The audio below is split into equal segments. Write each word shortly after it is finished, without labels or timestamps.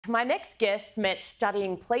My next guests met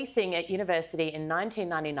studying policing at university in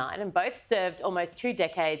 1999 and both served almost 2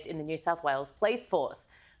 decades in the New South Wales Police Force.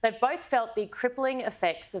 They've both felt the crippling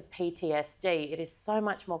effects of PTSD. It is so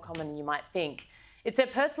much more common than you might think. It's their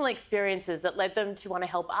personal experiences that led them to want to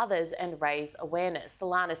help others and raise awareness.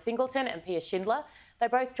 Alana Singleton and Pia Schindler, they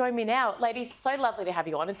both join me now. Ladies, so lovely to have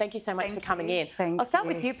you on, and thank you so much for coming in. I'll start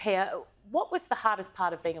with you, Pia. What was the hardest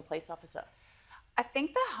part of being a police officer? I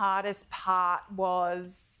think the hardest part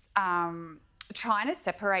was trying to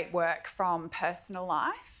separate work from personal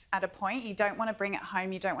life. At a point, you don't want to bring it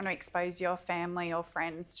home, you don't want to expose your family or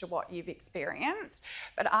friends to what you've experienced.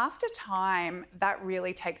 But after time, that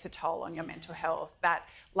really takes a toll on your mental health, that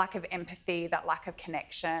lack of empathy, that lack of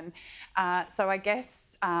connection. So I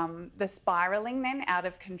guess the spiralling then out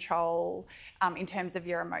of control in terms of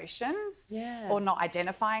your emotions or not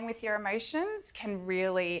identifying with your emotions can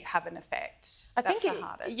really have an effect. I think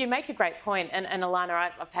you make a great point. And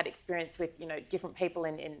Alana, I've had experience with different people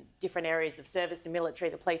in different areas of service, the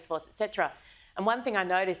military, the police force, etc. And one thing I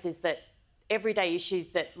notice is that everyday issues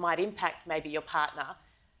that might impact maybe your partner,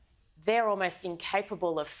 they're almost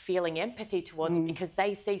incapable of feeling empathy towards it because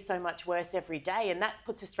they see so much worse every day, and that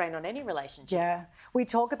puts a strain on any relationship. Yeah, we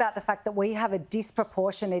talk about the fact that we have a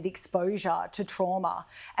disproportionate exposure to trauma,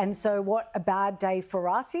 and so what a bad day for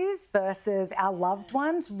us is versus our loved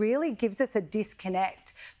ones really gives us a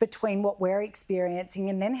disconnect between what we're experiencing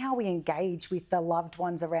and then how we engage with the loved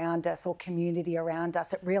ones around us or community around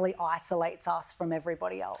us. It really isolates us from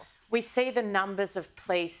everybody else. We see the numbers of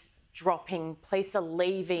police dropping, police are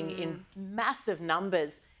leaving in massive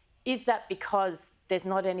numbers. Is that because there's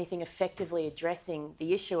not anything effectively addressing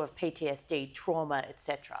the issue of PTSD, trauma,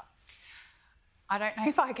 etc.? I don't know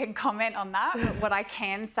if I can comment on that, but what I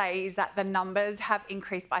can say is that the numbers have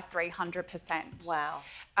increased by 300%.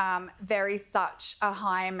 Wow. There is such a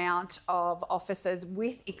high amount of officers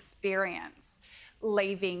with experience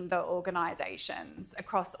leaving the organisations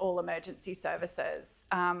across all emergency services,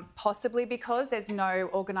 possibly because there's no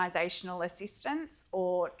organisational assistance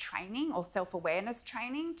or training or self-awareness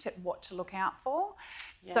training to what to look out for.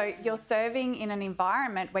 Yeah. So you're serving in an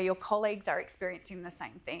environment where your colleagues are experiencing the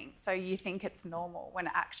same thing. So you think it's normal when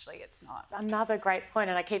actually it's not. Another great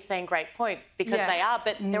point, and I keep saying great point because they are,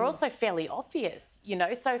 but they're also fairly obvious,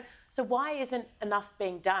 So why isn't enough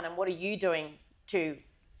being done, and what are you doing to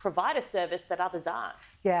provide a service that others aren't?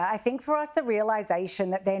 Yeah, I think for us the realisation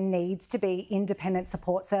that there needs to be independent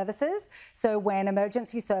support services. So when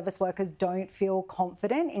emergency service workers don't feel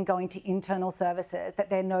confident in going to internal services, that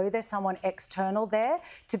they know there's someone external there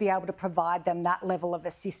to be able to provide them that level of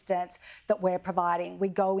assistance that we're providing. We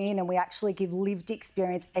go in and we actually give lived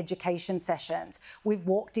experience education sessions. We've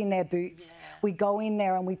walked in their boots. We go in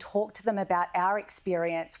there and we talk to them about our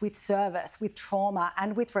experience with service, with trauma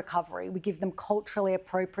and with recovery. We give them culturally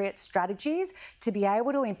appropriate strategies to be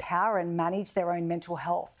able to empower and manage their own mental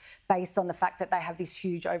health based on the fact that they have this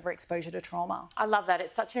huge overexposure to trauma. I love that.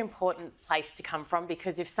 It's such an important place to come from,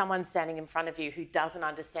 because if someone's standing in front of you who doesn't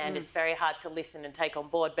understand, it's very hard to listen and take on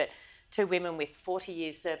board. But 2 women with 40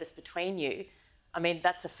 years service between you, I mean,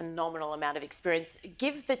 that's a phenomenal amount of experience.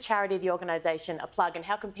 Give the charity, the organisation, a plug, and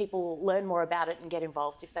how can people learn more about it and get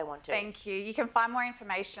involved if they want to? Thank you. You can find more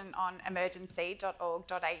information on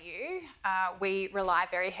emergency.org.au. We rely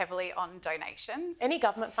very heavily on donations. Any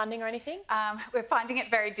government funding or anything? We're finding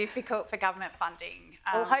it very difficult for government funding.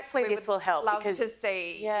 Well, hopefully this will help. Love to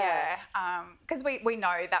see, because we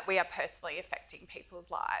know that we are personally affecting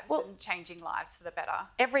people's lives and changing lives for the better.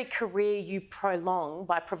 Every career you prolong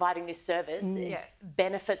by providing this service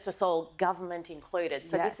benefits us all, government included.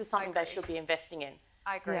 So this is something they should be investing in.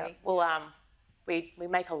 I agree. Yeah. Well, we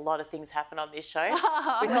make a lot of things happen on this show.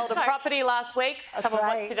 We sold a property last week. Someone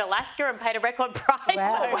watched in Alaska and paid a record price.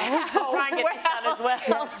 Wow. So we'll try and get this done as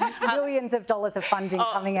well. Millions of dollars of funding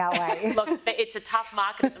coming our way. Look, it's a tough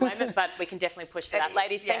market at the moment, but we can definitely push for that.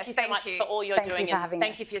 Ladies, thank you so much for all you're doing, and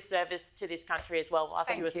thank you for your service to this country as well,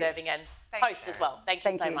 whilst you were serving, and post as well. Thank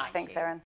you so much. Thanks, Erin.